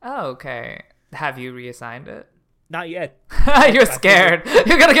Okay. Have you reassigned it? Not yet. You're scared.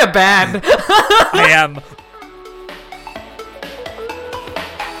 You're gonna get banned. I am.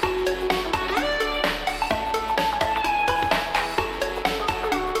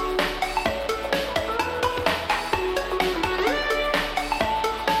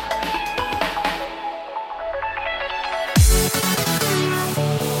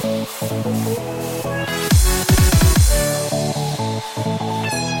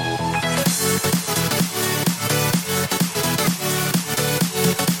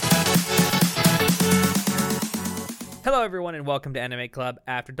 Hello, everyone, and welcome to Anime Club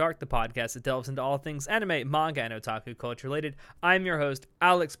After Dark, the podcast that delves into all things anime, manga, and otaku culture related. I'm your host,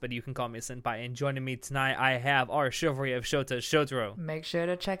 Alex, but you can call me Senpai, and joining me tonight, I have our chivalry of Shota, Shotaro. Make sure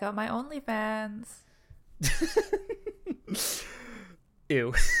to check out my OnlyFans.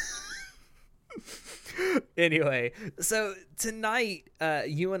 Ew. Anyway, so tonight,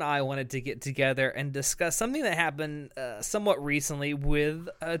 you and I wanted to get together and discuss something that happened somewhat recently with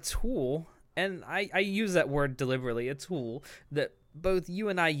a tool. And I use that word deliberately, a tool that both you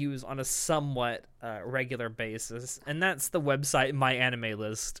and I use on a somewhat regular basis, and that's the website My Anime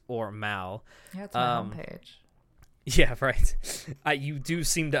List, or MAL. Yeah, it's my homepage. Yeah, right. You do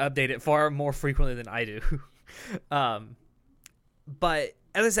seem to update it far more frequently than I do. But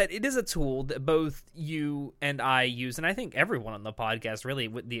as I said, it is a tool that both you and I use, and I think everyone on the podcast, really,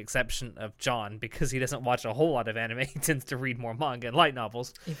 with the exception of John, because he doesn't watch a whole lot of anime. He tends to read more manga and light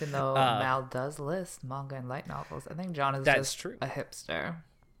novels. Even though Mal does list manga and light novels, I think John is just true. A hipster.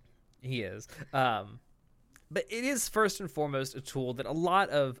 He is. But it is first and foremost a tool that a lot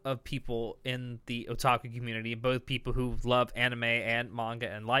of people in the otaku community, both people who love anime and manga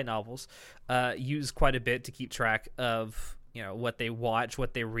and light novels, use quite a bit to keep track of, you know, what they watch,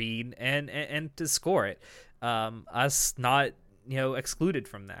 what they read, and to score it. Us not, excluded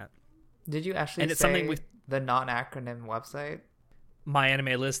from that. Did you actually and it's say something the non-acronym website?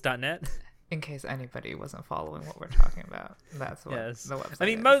 MyAnimeList.net. In case anybody wasn't following what we're talking about. That's what yes. the website I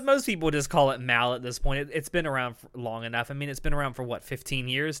mean, is. most people just call it MAL at this point. It's been around for long enough. I mean, it's been around for, 15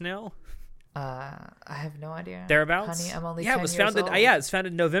 years now? I have no idea. Thereabouts? Honey, I'm only 10 it was years founded. old. Yeah, it's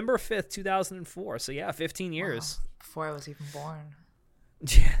founded November 5th, 2004. So yeah, 15 years. Wow, before I was even born.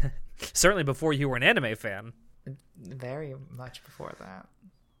 Yeah, certainly before you were an anime fan. Very much before that.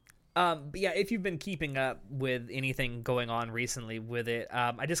 But yeah, if you've been keeping up with anything going on recently with it,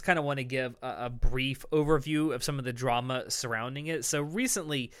 I just kind of want to give a brief overview of some of the drama surrounding it. So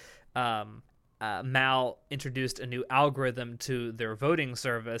recently, MAL introduced a new algorithm to their voting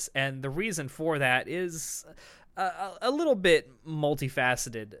service, and the reason for that is a little bit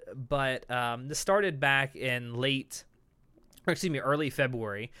multifaceted. But this started back in early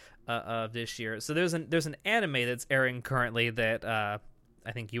February of this year. So there's an anime that's airing currently that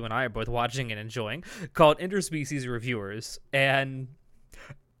I think you and I are both watching and enjoying, called Interspecies Reviewers, and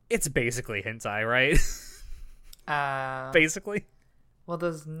it's basically hentai, right? Basically. Well,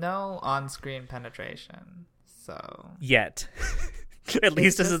 there's no on-screen penetration, so yet, at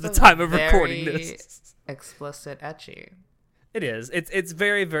least as of the time of recording this, explicit ecchi. It is. It's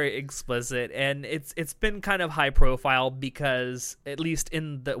very, very explicit, and it's been kind of high profile because, at least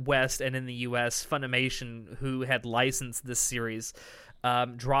in the West and in the US, Funimation, who had licensed this series,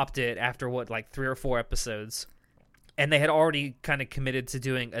 dropped it after 3 or 4 episodes, and they had already kind of committed to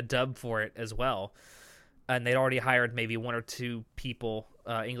doing a dub for it as well, and they'd already hired maybe 1 or 2 people,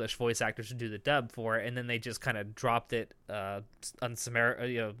 English voice actors, to do the dub for it, and then they just kind of dropped it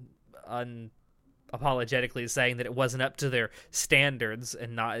unapologetically, saying that it wasn't up to their standards,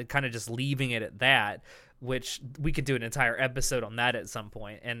 and not kind of just leaving it at that, which we could do an entire episode on that at some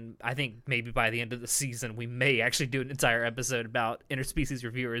point. And I think maybe by the end of the season, we may actually do an entire episode about Interspecies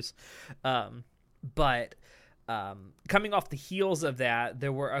Reviewers. But coming off the heels of that,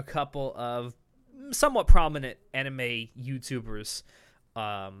 there were a couple of somewhat prominent anime YouTubers,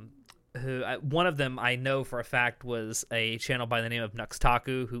 who one of them I know for a fact was a channel by the name of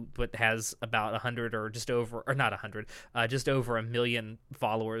Nuxtaku, who has about 100 or just over, or not 100, just over 1 million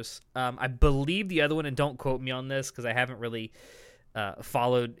followers. I believe the other one, and don't quote me on this because I haven't really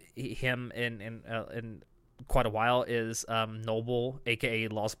followed him in quite a while, is Noble, aka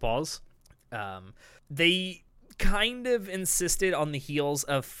Lost Paws. They kind of insisted on the heels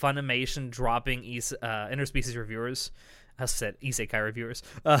of Funimation dropping Interspecies Reviewers. I said Isekai Reviewers,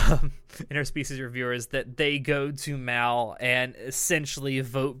 Interspecies Reviewers, that they go to MAL and essentially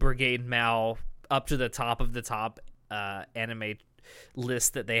vote Brigade MAL up to the top of the top anime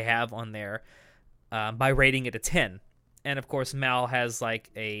list that they have on there by rating it a 10. And of course, MAL has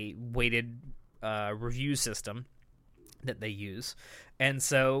a weighted review system that they use. And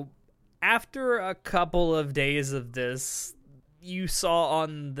so after a couple of days of this, you saw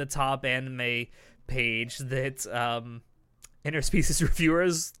on the top anime page that interspecies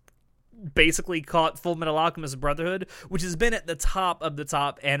reviewers basically caught Full Metal Alchemist Brotherhood, which has been at the top of the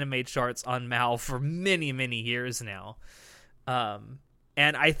top anime charts on Mal for many, many years now.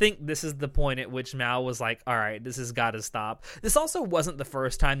 And I think this is the point at which Mal was like, all right, this has got to stop. This also wasn't the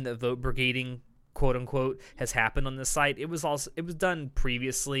first time that vote brigading, quote unquote, has happened on the site. It was done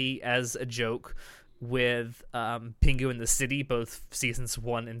previously as a joke with Pingu in the City, both seasons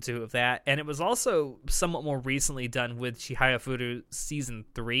 1 and 2 of that, and it was also somewhat more recently done with Chihaya Furu season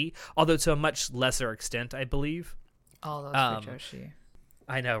 3, although to a much lesser extent, I believe. All those for Joshi.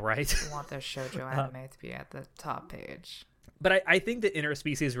 I know, right? I want their shoujo anime to be at the top page. But I think that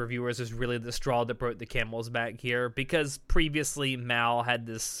interspecies reviewers is really the straw that broke the camel's back here, because previously Mal had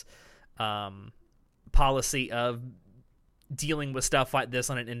this policy of dealing with stuff like this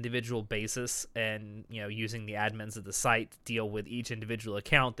on an individual basis, and using the admins of the site to deal with each individual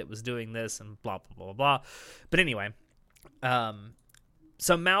account that was doing this, and blah blah blah blah. But anyway,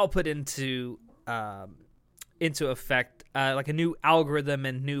 so Mal put into effect like a new algorithm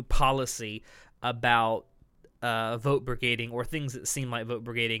and new policy about vote brigading, or things that seem like vote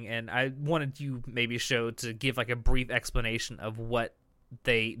brigading, and I wanted you maybe to give like a brief explanation of what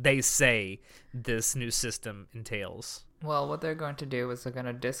they say this new system entails. Well, what they're going to do is they're going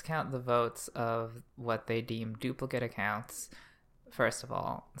to discount the votes of what they deem duplicate accounts, first of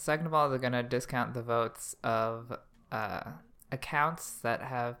all. Second of all, they're going to discount the votes of accounts that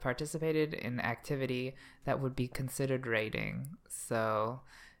have participated in activity that would be considered raiding. So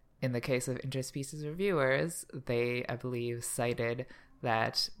in the case of interspecies reviewers, they, I believe, cited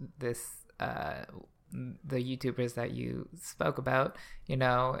that the YouTubers that you spoke about,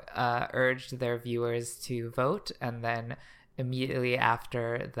 urged their viewers to vote, and then immediately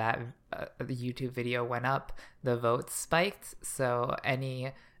after that, the YouTube video went up, the votes spiked. So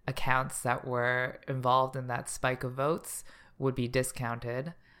any accounts that were involved in that spike of votes would be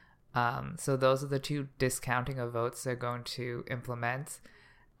discounted. So those are the two discounting of votes they're going to implement.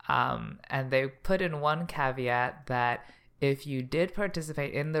 And they put in one caveat that if you did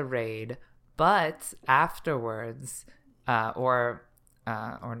participate in the raid, but afterwards, or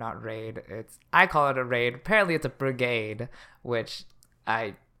not raid, I call it a raid. Apparently it's a brigade, which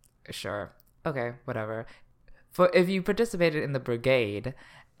okay, whatever. If you participated in the brigade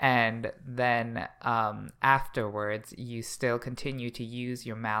and then afterwards you still continue to use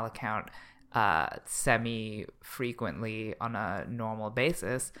your Mal account semi-frequently on a normal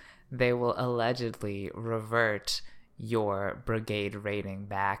basis, they will allegedly revert your brigade rating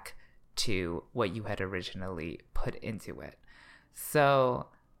back to what you had originally put into it. So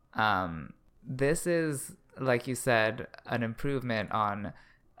this is, like you said, an improvement on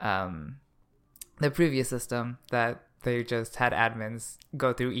the previous system that they just had admins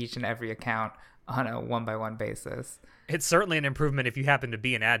go through each and every account on a one-by-one basis. It's certainly an improvement if you happen to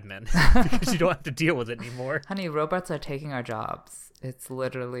be an admin, because you don't have to deal with it anymore. Honey, robots are taking our jobs. It's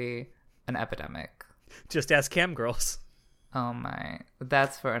literally an epidemic. Just ask cam girls. Oh my,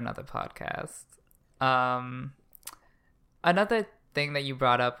 that's for another podcast. Another thing that you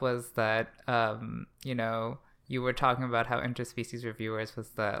brought up was that, you were talking about how interspecies reviewers was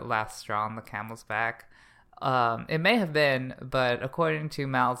the last straw on the camel's back. It may have been, but according to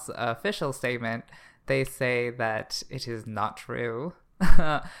Mal's official statement, they say that it is not true.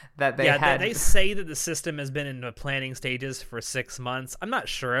 They say that the system has been in the planning stages for 6 months. I'm not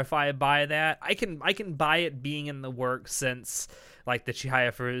sure if I buy that. I can buy it being in the works since like the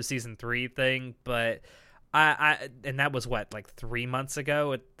Chihaya Furu season 3 thing, but I and that was what, like 3 months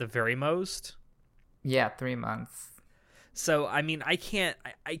ago at the very most. Yeah, 3 months. So I mean, I can't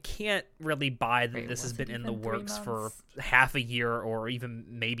really buy that this has been in the works for half a year or even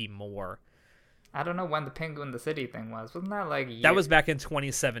maybe more. I don't know when the Pingu in the City thing was. Wasn't that like that was back in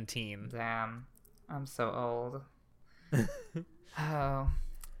 2017? Damn, I'm so old. Oh.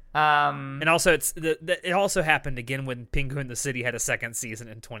 And also it also happened again when Pingu in the City had a second season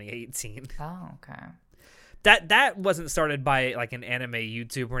in 2018. Oh, okay. That wasn't started by like an anime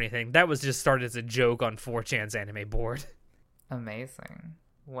YouTube or anything. That was just started as a joke on 4chan's anime board. Amazing.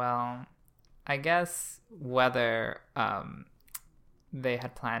 Well, I guess whether they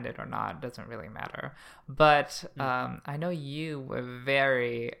had planned it or not doesn't really matter. But I know you were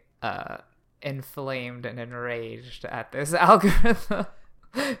very inflamed and enraged at this algorithm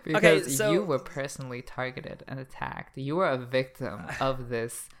because you were personally targeted and attacked. You were a victim of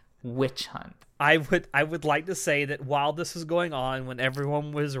this witch hunt. I would like to say that while this was going on, when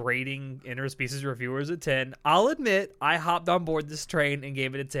everyone was rating Interspecies Reviewers a 10, I'll admit I hopped on board this train and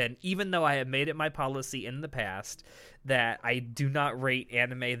gave it a 10, even though I have made it my policy in the past that I do not rate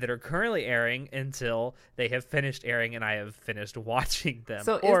anime that are currently airing until they have finished airing and I have finished watching them.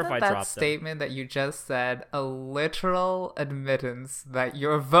 So or isn't if I that drop statement that you just said a literal admittance that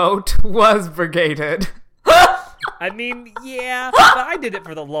your vote was brigaded? I mean, yeah, but I did it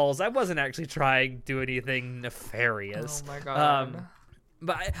for the lulz. I wasn't actually trying to do anything nefarious. Oh my god.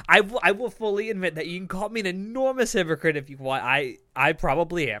 But I will fully admit that you can call me an enormous hypocrite if you want. I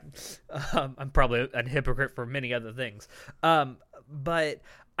probably am. I'm probably a hypocrite for many other things. But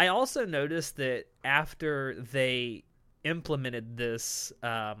I also noticed that after they implemented this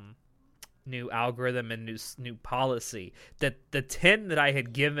new algorithm and new policy, that the 10 that I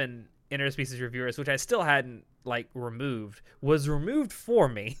had given Interspecies Reviewers, which I still hadn't removed, was removed for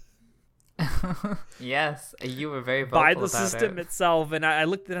me. Yes, you were very vocal by the about system it. itself, and I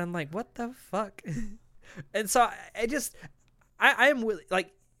looked at it and I'm like, what the fuck? And so I am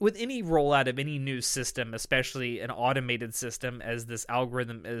with any rollout of any new system, especially an automated system as this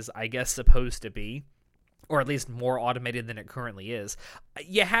algorithm is, I guess, supposed to be, or at least more automated than it currently is,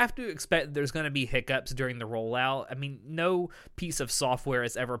 you have to expect there's going to be hiccups during the rollout. I mean, no piece of software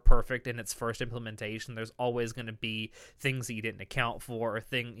is ever perfect in its first implementation. There's always going to be things that you didn't account for, or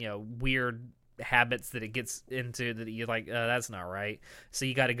weird habits that it gets into that you're like, that's not right. So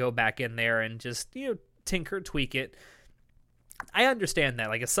you got to go back in there and just, tinker, tweak it. I understand that.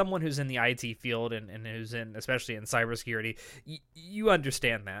 Like, as someone who's in the IT field and who's especially in cybersecurity, you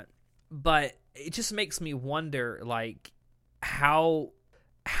understand that. But it just makes me wonder, how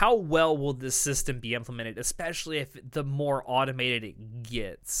well will this system be implemented, especially if the more automated it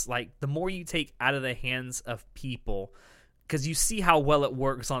gets. Like, the more you take out of the hands of people, because you see how well it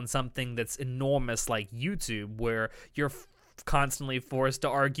works on something that's enormous like YouTube, where you're constantly forced to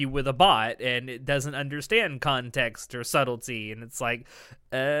argue with a bot and it doesn't understand context or subtlety, and it's like,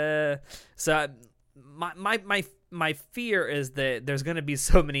 so my fear is that there's going to be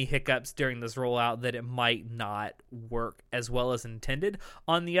so many hiccups during this rollout that it might not work as well as intended.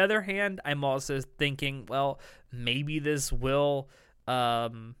 On the other hand, I'm also thinking, well, maybe this will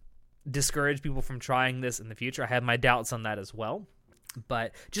discourage people from trying this in the future. I have my doubts on that as well.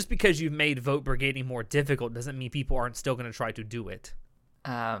 But just because you've made vote brigading more difficult doesn't mean people aren't still going to try to do it.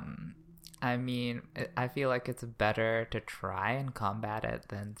 I mean, I feel like it's better to try and combat it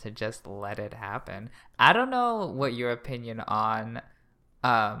than to just let it happen. I don't know what your opinion on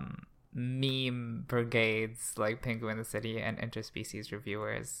meme brigades like Penguin the City and Interspecies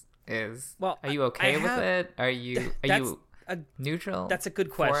Reviewers is. Well, are you okay with it? Are you neutral? That's a good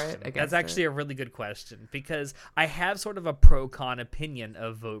question. That's actually it? a really good question, because I have sort of a pro-con opinion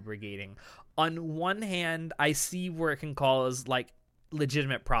of vote brigading. On one hand, I see where it can cause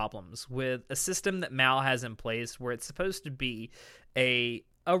legitimate problems with a system that Mal has in place, where it's supposed to be a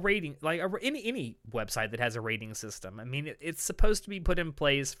rating, any website that has a rating system. I mean, it's supposed to be put in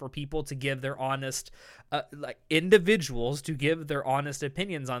place for people to give their honest, individuals to give their honest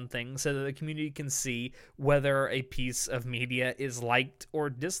opinions on things, so that the community can see whether a piece of media is liked or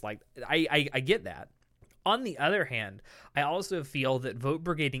disliked. I get that. On the other hand, I also feel that vote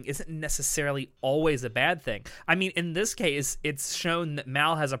brigading isn't necessarily always a bad thing. I mean, in this case, it's shown that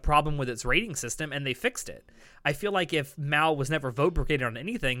Mal has a problem with its rating system, and they fixed it. I feel like if Mal was never vote brigaded on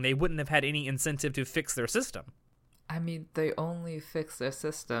anything, they wouldn't have had any incentive to fix their system. I mean, they only fixed their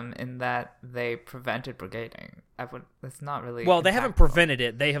system in that they prevented brigading. That's not really. Well, they haven't prevented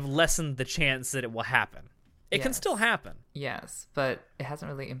it. They have lessened the chance that it will happen. It can still happen. Yes, but it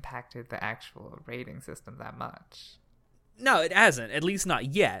hasn't really impacted the actual rating system that much. No, it hasn't. At least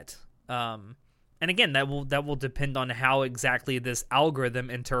not yet. And again, that will depend on how exactly this algorithm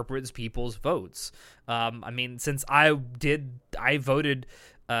interprets people's votes. I mean, since I voted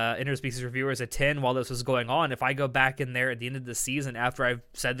Interspecies Reviewers a 10 while this was going on. If I go back in there at the end of the season after I've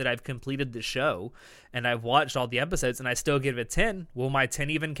said that I've completed the show and I've watched all the episodes and I still give it a 10, will my 10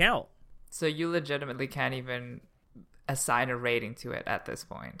 even count? So you legitimately can't even assign a rating to it at this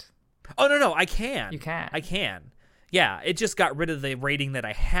point? Oh, no, I can. You can? I can. Yeah, it just got rid of the rating that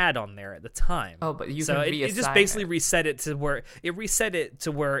I had on there at the time. Oh, but you can reassign it just basically reset it to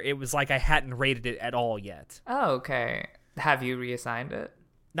where it was like I hadn't rated it at all yet. Oh, okay. Have you reassigned it?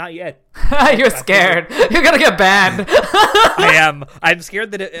 Not yet. You're scared. You're gonna get banned. I am. I'm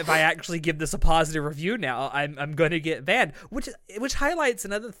scared that if I actually give this a positive review now, I'm going to get banned. Which highlights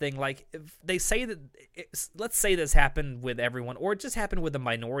another thing. Like, if they say that, let's say this happened with everyone, or it just happened with a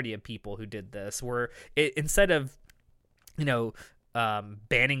minority of people who did this, where instead of,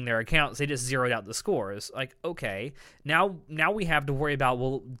 banning their accounts. They just zeroed out the scores. Like, okay, now we have to worry about,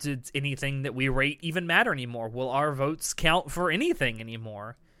 well, did anything that we rate even matter anymore? Will our votes count for anything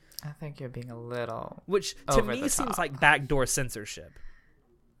anymore? I think you're being a little Which to me seems like backdoor censorship.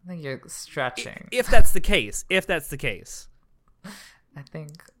 I think you're stretching. If that's the case. I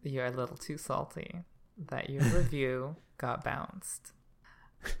think you're a little too salty that your review got bounced.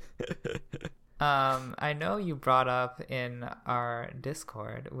 I know you brought up in our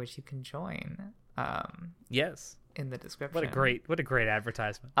Discord, which you can join. Yes. In the description. What a great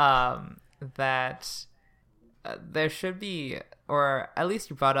advertisement. That there should be, or at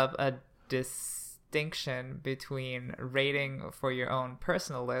least you brought up a distinction between rating for your own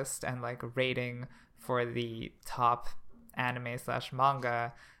personal list and like rating for the top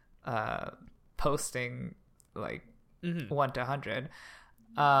anime/manga, posting like 1 to 100.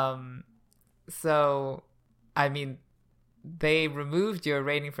 So, I mean, they removed your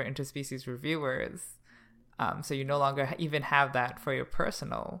rating for interspecies reviewers, so you no longer even have that for your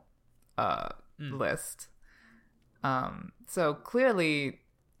personal list. So clearly,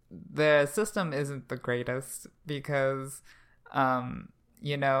 the system isn't the greatest because,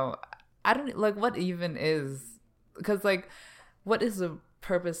 you know, I don't like what even is, because like, what is the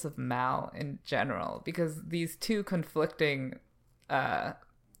purpose of Mal in general? Because these two conflicting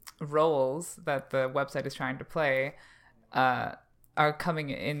roles that the website is trying to play are coming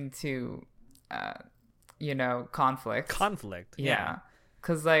into you know, conflict. Yeah.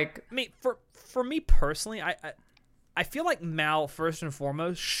 Because like, I mean, for me personally, I feel like Mal, first and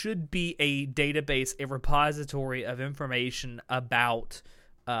foremost, should be a database, a repository of information about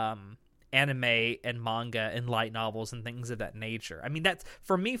anime and manga and light novels and things of that nature. I mean, that's,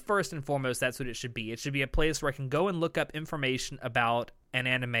 for me, first and foremost, that's what it should be. It should be a place where I can go and look up information about an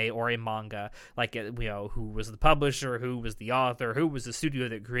anime or a manga, like, you know, who was the publisher, who was the author, who was the studio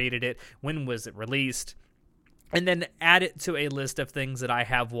that created it, when was it released, and then add it to a list of things that I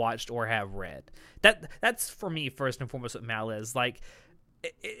have watched or have read. That's for me, first and foremost, what Mal is. Like,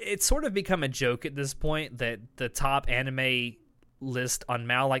 it's sort of become a joke at this point that the top anime list on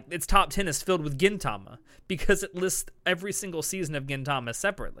Mal, like, its top 10 is filled with Gintama because it lists every single season of Gintama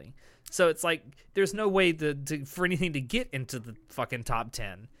separately. So it's like there's no way for anything to get into the fucking top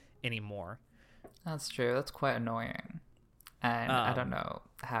 10 anymore. That's true. That's quite annoying. And I don't know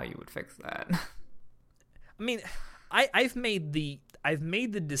how you would fix that. I mean, I've made the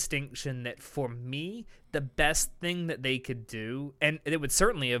distinction that for me, the best thing that they could do, and it would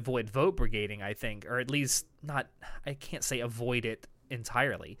certainly avoid vote brigading, I think, or at least not, I can't say avoid it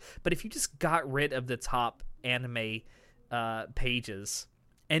entirely, but if you just got rid of the top anime pages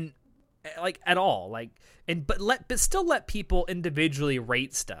and like at all, like, and but still let people individually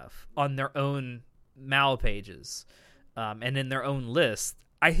rate stuff on their own Mal pages, and in their own list,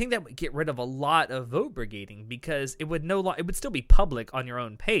 I think that would get rid of a lot of vote brigading because it would it would still be public on your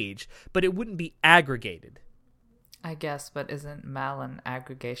own page, but it wouldn't be aggregated. I guess, but isn't Mal an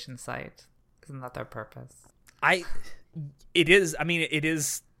aggregation site? Isn't that their purpose? It is. I mean, it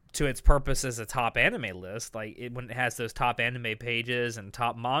is to its purpose as a top anime list. Like, when it has those top anime pages and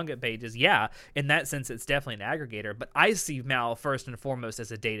top manga pages, yeah, in that sense, it's definitely an aggregator. But I see Mal first and foremost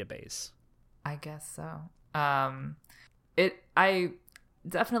as a database. I guess so. I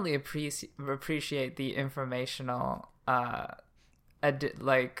definitely appreciate the informational, the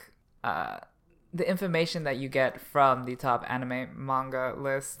information that you get from the top anime manga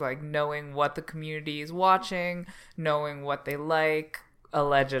list, like knowing what the community is watching, knowing what they like,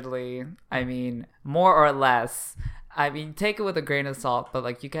 allegedly. I mean, more or less. I mean, take it with a grain of salt, but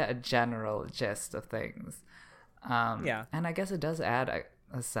like you get a general gist of things. Yeah. And I guess it does add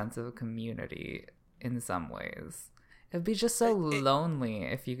a sense of community in some ways. It'd be just so lonely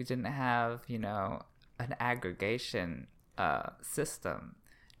if you didn't have, you know, an aggregation system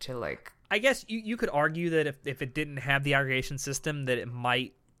to like. I guess you could argue that if it didn't have the aggregation system, that it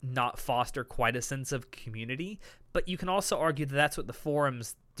might not foster quite a sense of community. But you can also argue that that's what the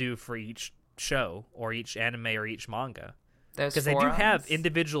forums do for each show or each anime or each manga. Because they do have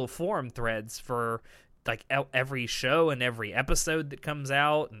individual forum threads for like every show and every episode that comes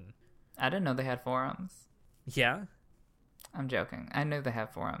out. And I didn't know they had forums. Yeah. I'm joking. I know they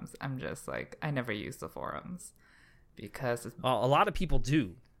have forums. I'm just like, I never use the forums because well, a lot of people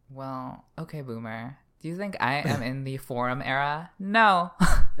do. Well, okay, Boomer. Do you think I am in the forum era? No.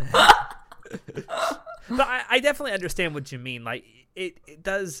 But I definitely understand what you mean. Like, it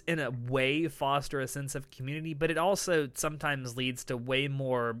does, in a way, foster a sense of community, but it also sometimes leads to way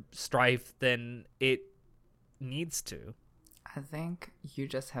more strife than it needs to. I think you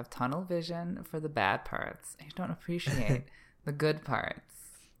just have tunnel vision for the bad parts. You don't appreciate the good parts.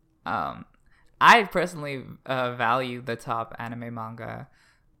 I personally value the top anime manga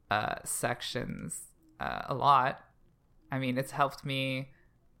sections a lot. I mean, it's helped me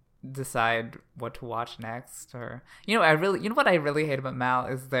decide what to watch next, or what I really hate about Mal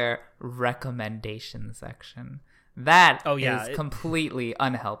is their recommendation section. That is completely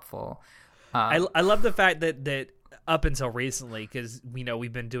unhelpful. I love the fact that up until recently, because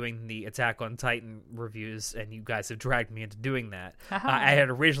we've been doing the Attack on Titan reviews, and you guys have dragged me into doing that. I had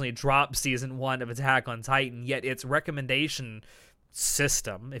originally dropped season 1 of Attack on Titan, yet its recommendation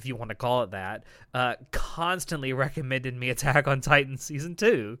system, if you want to call it that, constantly recommended me Attack on Titan season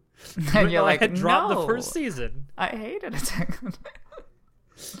 2. And you're like, I had dropped no, the first season. I hated Attack on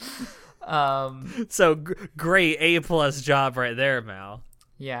Titan. So great A+ job right there, Mal.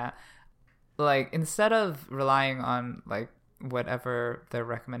 Yeah. Like, instead of relying on like whatever the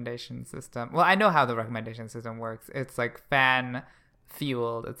recommendation system, well, I know how the recommendation system works. It's like fan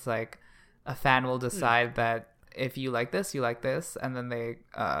fueled. It's like a fan will decide that if you like this, you like this, and then they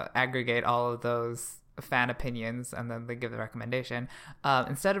aggregate all of those fan opinions, and then they give the recommendation.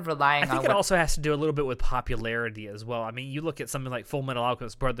 Instead of relying on... I think it also has to do a little bit with popularity as well. I mean, you look at something like Full Metal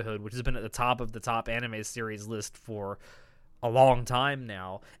Alchemist Brotherhood, which has been at the top of the top anime series list for a long time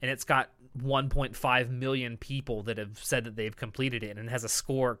now, and it's got 1.5 million people that have said that they've completed it, and it has a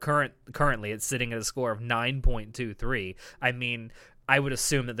score currently it's sitting at a score of 9.23. I mean, I would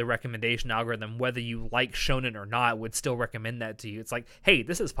assume that the recommendation algorithm, whether you like shonen or not, would still recommend that to you. It's like, hey,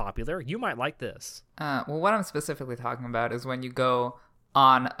 this is popular, you might like this. Well, what I'm specifically talking about is when you go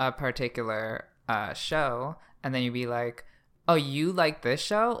on a particular show, and then you be like, oh, you like this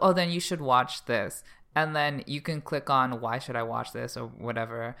show? Oh, then you should watch this. And then you can click on why should I watch this or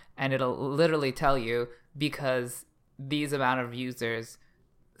whatever, and it'll literally tell you because these amount of users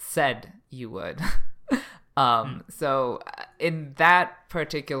said you would. So in that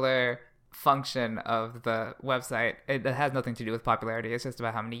particular function of the website, it has nothing to do with popularity. It's just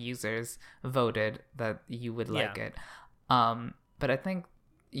about how many users voted that you would like it. But I think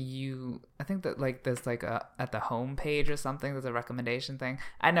that like there's like at the home page or something, there's a recommendation thing.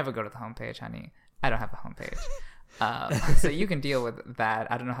 I never go to the home page, honey. I don't have a homepage. So you can deal with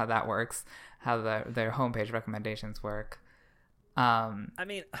that. I don't know how that works, how their homepage recommendations work. I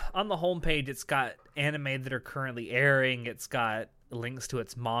mean, on the homepage, it's got anime that are currently airing. It's got links to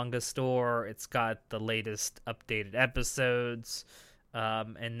its manga store. It's got the latest updated episodes.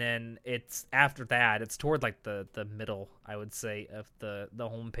 And then it's after that, it's toward like the middle, I would say, of the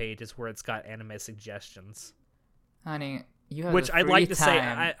homepage is where it's got anime suggestions. Honey, you have which I'd like to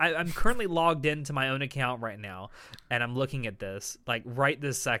time. say, I'm currently logged into my own account right now, and I'm looking at this, like, right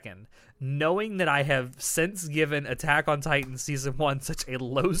this second, knowing that I have since given Attack on Titan Season 1 such a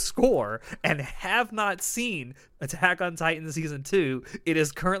low score, and have not seen Attack on Titan Season 2, it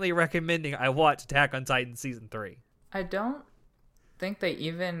is currently recommending I watch Attack on Titan Season 3. I don't think they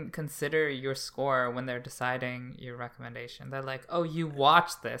even consider your score when they're deciding your recommendation. They're like, oh, you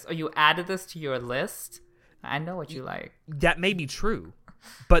watched this. Oh, you added this to your list? I know what you like. That may be true,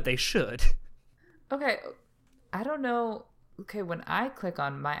 but they should. Okay, I don't know. Okay, when I click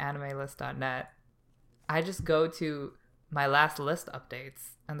on myanimelist.net, I just go to my last list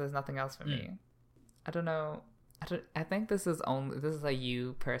updates, and there's nothing else for me. I don't know. I think this is a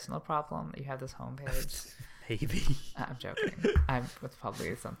you personal problem that you have this homepage. Maybe. I'm joking. It's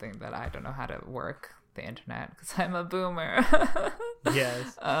probably something that I don't know how to work the internet because I'm a boomer.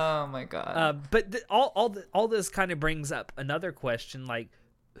 Yes. Oh my god. But all this kind of brings up another question, like,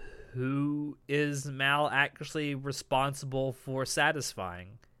 who is Mal actually responsible for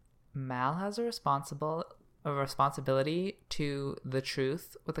satisfying? Mal has a responsibility to the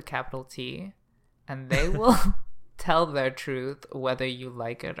truth with a capital T, and they will tell their truth whether you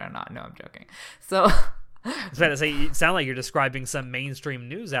like it or not. No, I'm joking. So I was about to say, you sound like you're describing some mainstream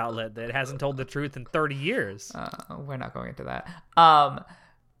news outlet that hasn't told the truth in 30 years. We're not going into that.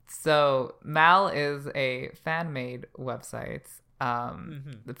 So Mal is a fan-made website,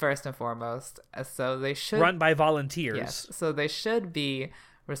 first and foremost. So they should... Run by volunteers. Yes. So they should be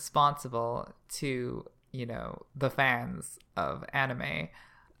responsible to, the fans of anime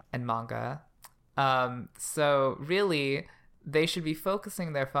and manga. So really, they should be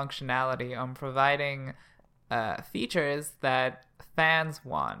focusing their functionality on providing features that fans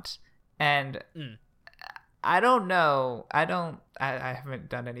want. And I don't know. I haven't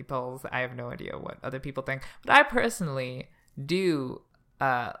done any polls. I have no idea what other people think. But I personally do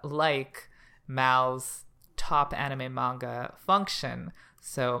like Mal's top anime manga function.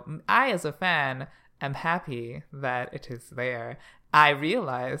 So I, as a fan, am happy that it is there. I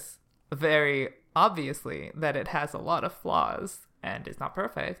realize very obviously that it has a lot of flaws and is not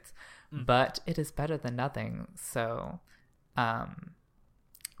perfect, but it is better than nothing. So I'm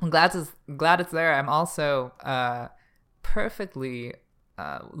glad it's there. I'm also perfectly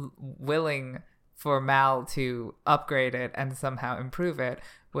willing for Mal to upgrade it and somehow improve it,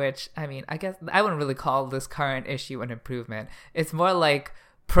 which, I mean, I guess I wouldn't really call this current issue an improvement. It's more like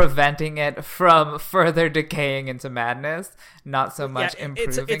preventing it from further decaying into madness, not so much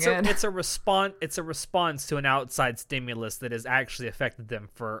improving it. It's a response to an outside stimulus that has actually affected them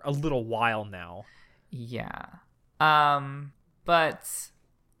for a little while now. Yeah. But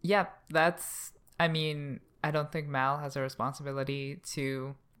yeah, I mean, I don't think Mal has a responsibility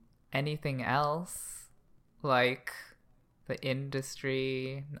to anything else, like the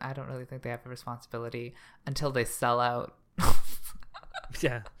industry. I don't really think they have a responsibility until they sell out.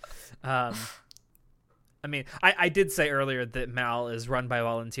 Yeah. I mean, I did say earlier that Mal is run by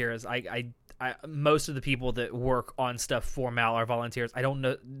volunteers. I most of the people that work on stuff for Mal are volunteers. I don't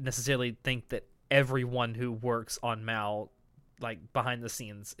necessarily think that everyone who works on Mal, like behind the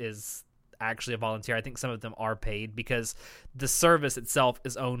scenes, is actually a volunteer. I think some of them are paid because the service itself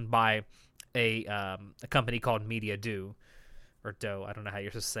is owned by a company called Media Do, or Doe. I don't know how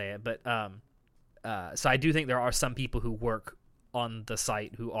you're supposed to say it, but so I do think there are some people who work on the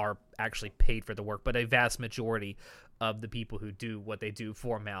site who are actually paid for the work, but a vast majority of the people who do what they do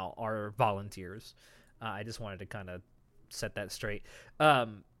for Mal are volunteers. I just wanted to kind of set that straight. I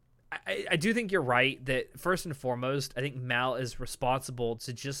do think you're right that first and foremost, I think Mal is responsible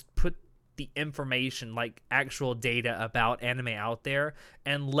to just put the information, like actual data about anime out there,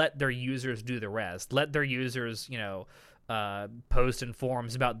 and let their users do the rest. Let their users, post in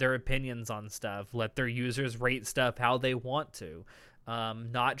forums about their opinions on stuff. Let their users rate stuff how they want to.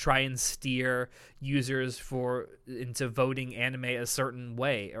 Not try and steer users into voting anime a certain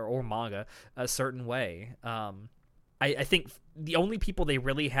way or manga a certain way. I think the only people they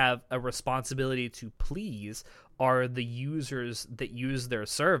really have a responsibility to please are the users that use their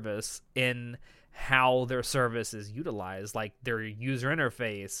service in how their service is utilized, like their user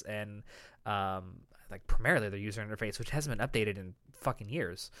interface and like primarily their user interface, which hasn't been updated in fucking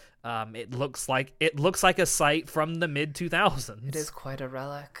years. It looks like a site from the mid 2000s. It is quite a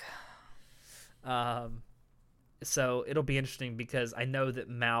relic. So it'll be interesting because I know that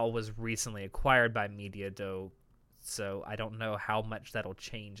Mal was recently acquired by Media Do, so I don't know how much that'll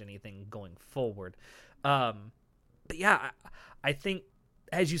change anything going forward. But yeah, I think,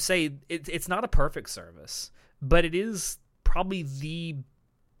 as you say, it's not a perfect service, but it is probably the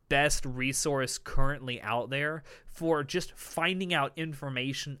best resource currently out there for just finding out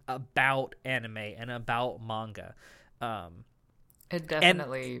information about anime and about manga. It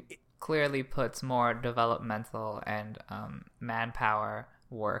definitely clearly puts more developmental and manpower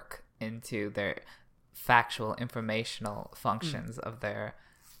work into their factual informational functions of their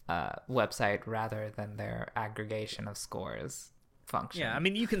website rather than their aggregation of scores function. Yeah, I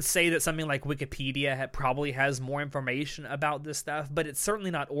mean, you can say that something like Wikipedia probably has more information about this stuff, but it's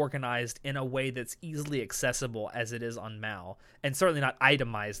certainly not organized in a way that's easily accessible as it is on Mal, and certainly not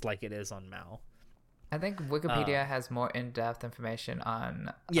itemized like it is on Mal. I think Wikipedia has more in-depth information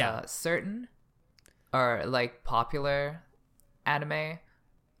on certain or like popular anime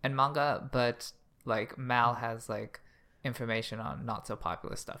and manga, but like Mal has like information on not so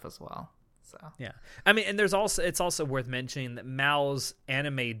popular stuff as well. So yeah, I mean, and it's also worth mentioning that Mal's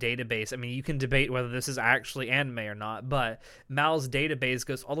anime database, I mean, you can debate whether this is actually anime or not, but Mal's database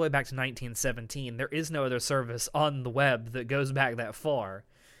goes all the way back to 1917. There is no other service on the web that goes back that far.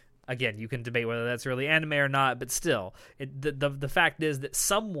 Again, you can debate whether that's really anime or not, but still, the fact is that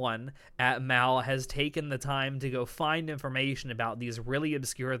someone at Mal has taken the time to go find information about these really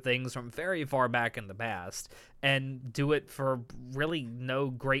obscure things from very far back in the past and do it for really no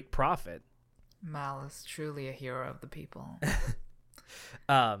great profit. Mal is truly a hero of the people.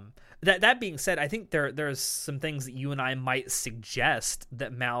 That being said, I think there's some things that you and I might suggest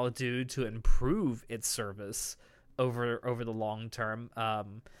that Mal do to improve its service over the long term.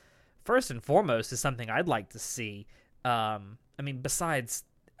 First and foremost is something I'd like to see. I mean, besides,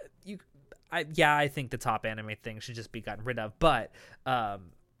 I think the top anime thing should just be gotten rid of. But I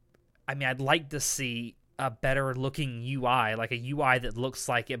mean, I'd like to see a better looking UI, like a UI that looks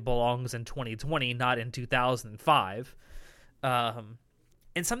like it belongs in 2020, not in 2005.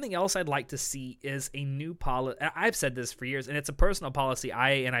 And something else I'd like to see is a new policy. I've said this for years, and it's a personal policy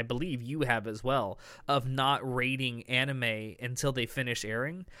I believe you have as well, of not rating anime until they finish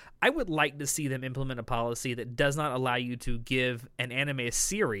airing. I would like to see them implement a policy that does not allow you to give an anime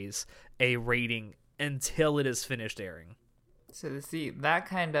series a rating until it is finished airing. So see, that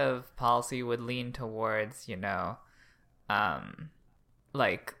kind of policy would lean towards,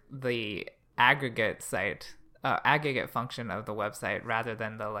 like the aggregate function of the website rather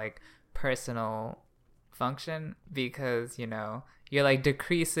than the like personal function, because you're like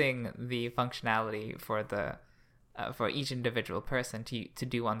decreasing the functionality for the for each individual person to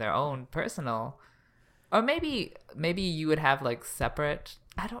do on their own personal, or maybe you would have like separate.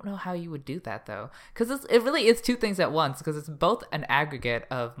 I don't know how you would do that though, because it really is two things at once, because it's both an aggregate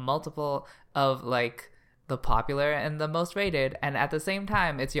of multiple of like the popular and the most rated, and at the same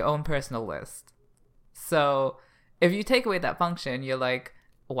time it's your own personal list. So if you take away that function, you're like,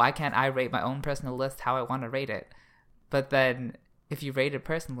 why can't I rate my own personal list how I want to rate it? But then if you rate it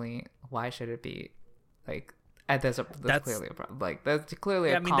personally, why should it be like that's clearly a problem. Like that's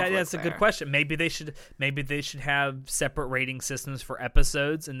clearly a conflict that's a good question. Maybe they should have separate rating systems for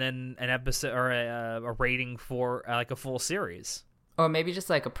episodes, and then an episode or a rating for like a full series, or maybe just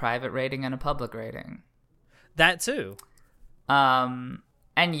like a private rating and a public rating. That too. And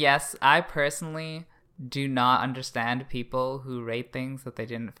yes, I personally do not understand people who rate things that they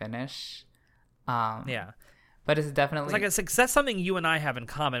didn't finish. Yeah. But it's definitely... that's something you and I have in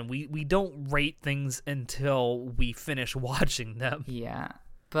common. We don't rate things until we finish watching them. Yeah.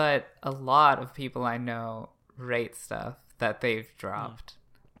 But a lot of people I know rate stuff that they've dropped.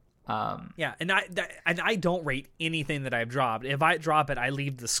 Yeah, and I don't rate anything that I've dropped. If I drop it, I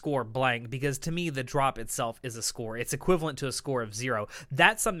leave the score blank, because to me the drop itself is a score. It's equivalent to a score of 0.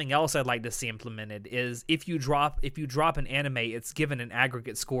 That's something else I'd like to see implemented, is if you drop an anime, it's given an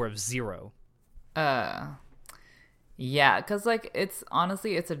aggregate score of 0. Yeah, because like it's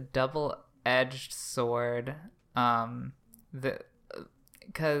a double-edged sword.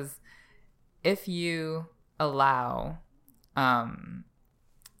 Because if you allow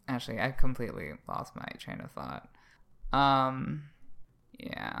actually, I completely lost my train of thought.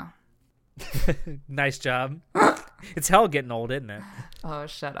 Yeah. Nice job. It's hell getting old, isn't it? Oh,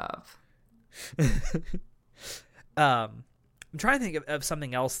 shut up. I'm trying to think of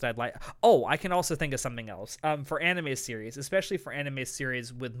something else that I'd like. Oh, I can also think of something else. For anime series, especially for anime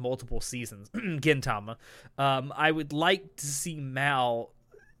series with multiple seasons, Gintama, I would like to see Mal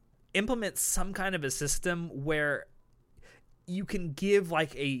implement some kind of a system where you can give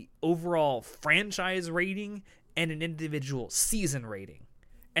like a overall franchise rating and an individual season rating,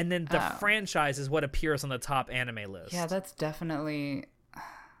 and then the franchise is what appears on the top anime list. Yeah, that's definitely...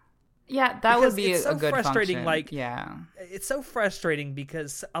 Yeah, that would be a good frustrating function. Yeah, it's so frustrating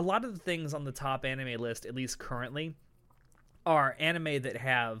because a lot of the things on the top anime list, at least currently, are anime that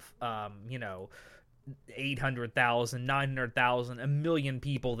have 800,000, 900,000, a million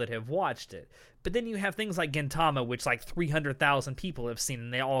people that have watched it. But then you have things like Gintama, which like 300,000 people have seen,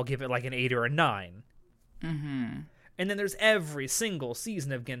 and they all give it like an 8 or a 9. Mm-hmm. And then there's every single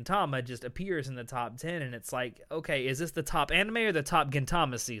season of Gintama just appears in the top 10, and it's like, okay, is this the top anime or the top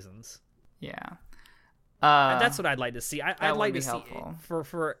Gintama seasons? Yeah. And that's what I'd like to see. I'd like to see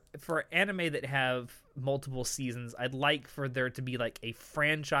for anime that have multiple seasons, I'd like for there to be like a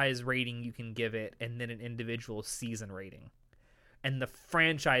franchise rating you can give it, and then an individual season rating. And the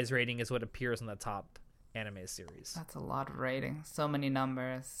franchise rating is what appears in the top anime series. That's a lot of rating. So many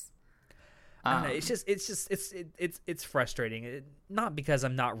numbers. I don't know, it's frustrating. Not because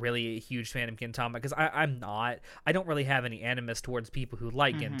I'm not really a huge fan of Gintama, because I'm not. I don't really have any animus towards people who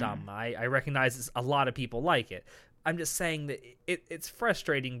like Gintama. I recognize a lot of people like it. I'm just saying that it's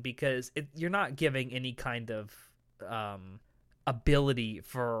frustrating because you're not giving any kind of ability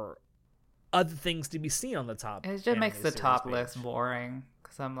for other things to be seen on the top. It just makes the top list boring,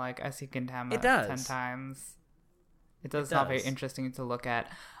 because I'm like, I see Gintama 10 times. It does not very interesting to look at.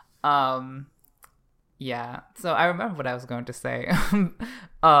 Yeah, so I remember what I was going to say.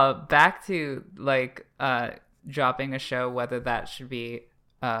 Back to like dropping a show, whether that should be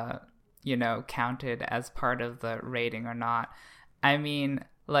counted as part of the rating or not. I mean,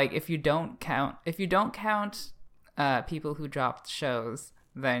 like if you don't count people who dropped shows,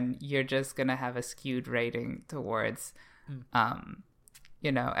 then you're just gonna have a skewed rating towards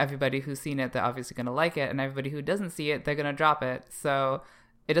everybody who's seen it, they're obviously gonna like it, and everybody who doesn't see it, they're gonna drop it. So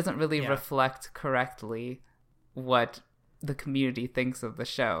it doesn't really reflect correctly what the community thinks of the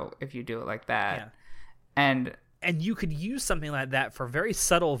show if you do it like that. Yeah. And you could use something like that for very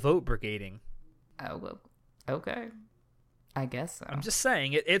subtle vote brigading. Oh, well, okay. I guess so. I'm just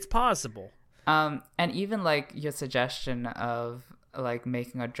saying, it's possible. And even like your suggestion of like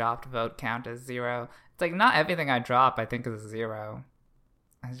making a dropped vote count as 0. It's like not everything I drop I think is 0.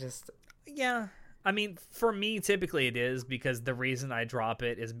 I just... Yeah. I mean, for me, typically it is, because the reason I drop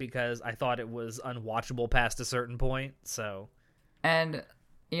it is because I thought it was unwatchable past a certain point, so... And,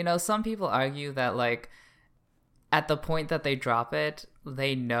 some people argue that, like, at the point that they drop it,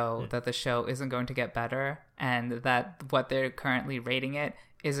 they know that the show isn't going to get better and that what they're currently rating it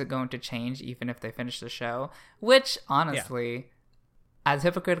isn't going to change even if they finish the show. Which, honestly, as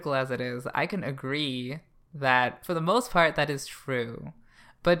hypocritical as it is, I can agree that, for the most part, that is true.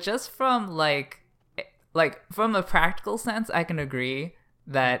 But just from, like from a practical sense, I can agree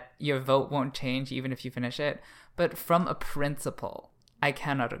that your vote won't change even if you finish it. But from a principle, I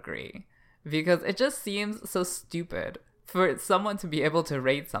cannot agree. Because it just seems so stupid for someone to be able to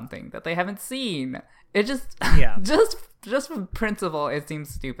rate something that they haven't seen. It just, just from principle, it seems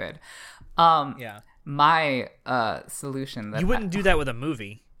stupid. My solution. You wouldn't do that with a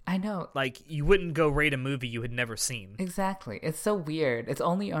movie. I know. Like, you wouldn't go rate a movie you had never seen. Exactly. It's so weird. It's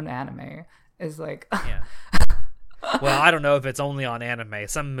only on anime. It's like... Yeah. Well, I don't know if it's only on anime.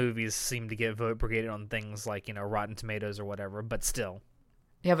 Some movies seem to get vote brigaded on things like, Rotten Tomatoes or whatever, but still.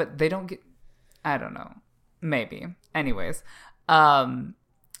 Yeah, but they don't get... I don't know. Maybe. Anyways,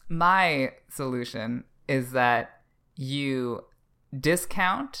 my solution is that you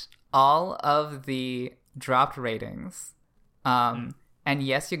discount all of the dropped ratings. And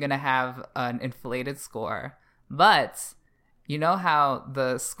yes, you're going to have an inflated score, but you know how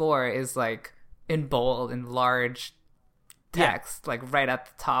the score is like in bold and large text, like right at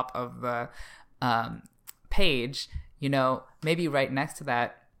the top of the page, maybe right next to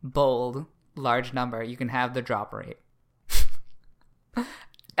that bold large number, you can have the drop rate. And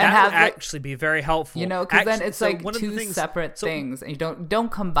that would actually be very helpful. Because then it's like two separate things, and you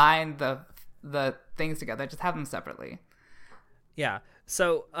don't combine the things together. Just have them separately. Yeah.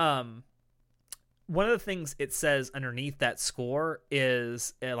 So, one of the things it says underneath that score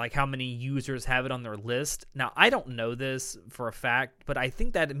is like how many users have it on their list. Now, I don't know this for a fact, but I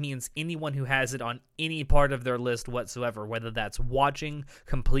think that it means anyone who has it on any part of their list whatsoever, whether that's watching,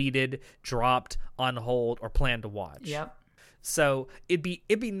 completed, dropped, on hold, or plan to watch. Yep. So it'd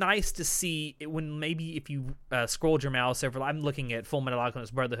be nice to see when maybe if you scrolled your mouse over. I'm looking at Full Metal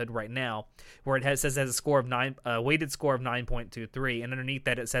Alchemist Brotherhood right now, where it says it has a score of weighted score of 9.23, and underneath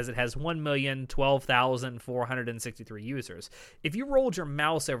that it says it has 1,012,463 users. If you rolled your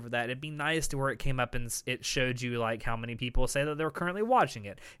mouse over that, it'd be nice to where it came up and it showed you like how many people say that they're currently watching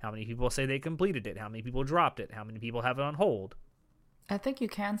it, how many people say they completed it, how many people dropped it, how many people have it on hold. I think you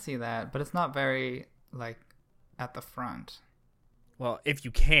can see that, but it's not very like at the front. Well, if you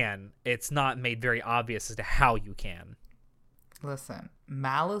can, it's not made very obvious as to how you can. Listen,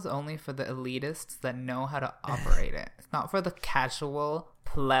 Mal is only for the elitists that know how to operate it. It's not for the casual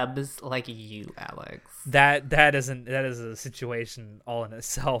plebs like you, Alex. That is a situation all in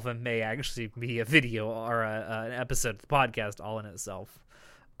itself, and may actually be a video or an episode of the podcast all in itself.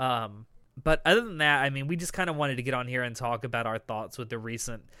 But other than that, I mean, we just kind of wanted to get on here and talk about our thoughts with the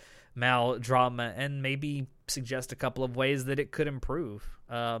recent Mal drama and maybe suggest a couple of ways that it could improve.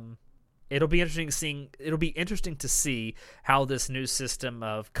 It'll be interesting to see how this new system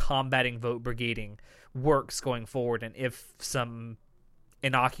of combating vote brigading works going forward, and if some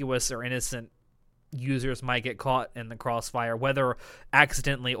innocuous or innocent users might get caught in the crossfire, whether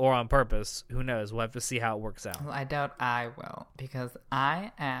accidentally or on purpose. Who knows? We'll have to see how it works out. Well, I doubt I will, because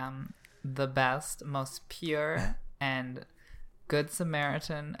I am the best, most pure and good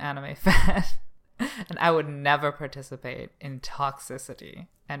Samaritan anime fan, and I would never participate in toxicity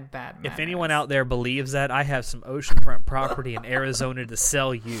and bad manners. If anyone out there believes that, I have some oceanfront property in Arizona to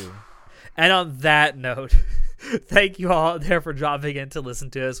sell you. And on that note, thank you all out there for dropping in to listen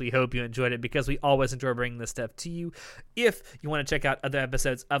to us. We hope you enjoyed it, because we always enjoy bringing this stuff to you. If you want to check out other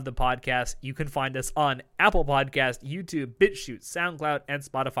episodes of the podcast, you can find us on Apple Podcast, YouTube, BitChute, SoundCloud, and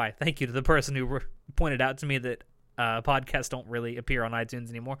Spotify. Thank you to the person who pointed out to me that podcasts don't really appear on iTunes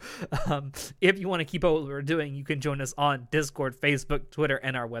anymore. If you want to keep up what we're doing, you can join us on Discord, Facebook, Twitter,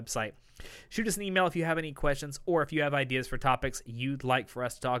 and our website. Shoot us an email if you have any questions, or if you have ideas for topics you'd like for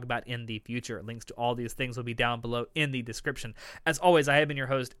us to talk about in the future. Links to all these things will be down below in the description. As always, I have been your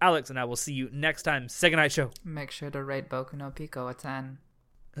host, Alex, and I will see you next time. Say goodnight, show. Make sure to rate Boku no Pico a 10.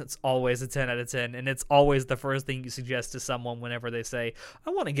 It's always a 10 out of 10, and it's always the first thing you suggest to someone whenever they say,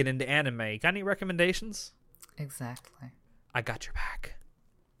 I want to get into anime. Got any recommendations? Exactly. I got your back.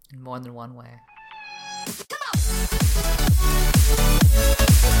 In more than one way. Come on!